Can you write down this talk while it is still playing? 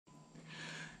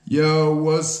Yo,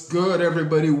 what's good,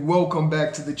 everybody? Welcome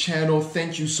back to the channel.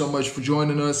 Thank you so much for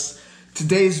joining us.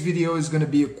 Today's video is going to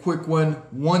be a quick one.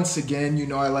 Once again, you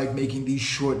know I like making these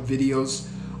short videos,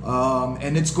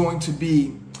 and it's going to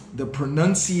be the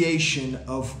pronunciation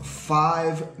of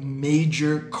 5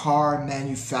 major car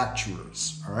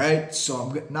manufacturers. All right,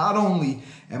 so not only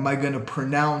am I going to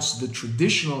pronounce the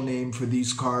traditional name for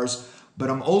these cars, but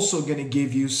I'm also going to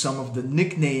give you some of the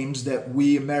nicknames that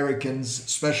we Americans,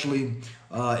 especially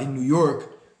in New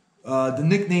York, the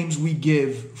nicknames we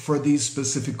give for these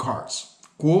specific cars.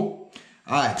 Cool?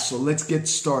 All right, so let's get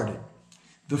started.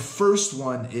 The first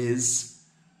one is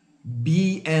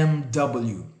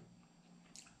BMW.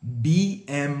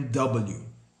 BMW.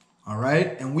 All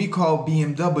right, and we call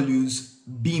BMWs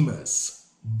Beamers.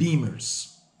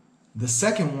 The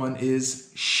second one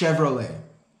is Chevrolet.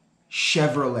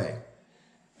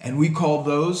 And we call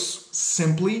those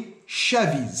simply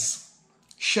Chevys.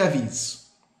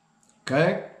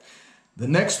 Okay? The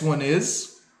next one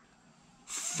is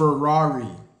Ferrari.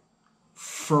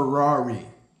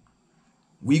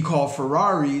 We call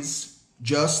Ferraris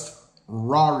just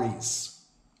Raris.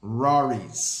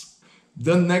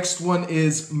 The next one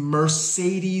is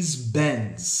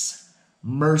Mercedes-Benz.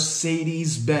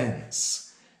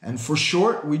 And for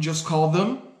short, we just call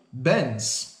them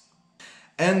Benz.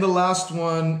 And the last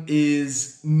one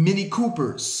is Mini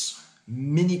Coopers,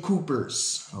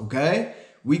 okay?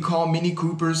 We call Mini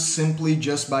Coopers simply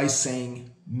just by saying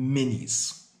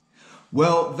minis.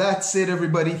 Well, that's it,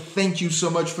 everybody. Thank you so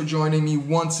much for joining me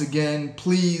once again.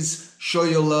 Please show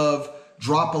your love,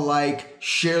 drop a like,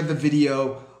 share the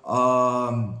video.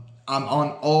 I'm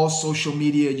on all social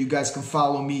media. You guys can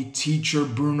follow me, Teacher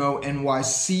Bruno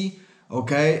NYC.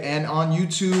 Okay, and on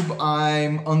YouTube,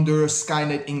 I'm under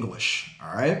Skynet English,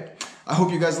 all right? I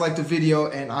hope you guys liked the video,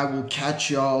 and I will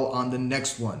catch y'all on the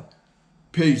next one.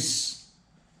 Peace.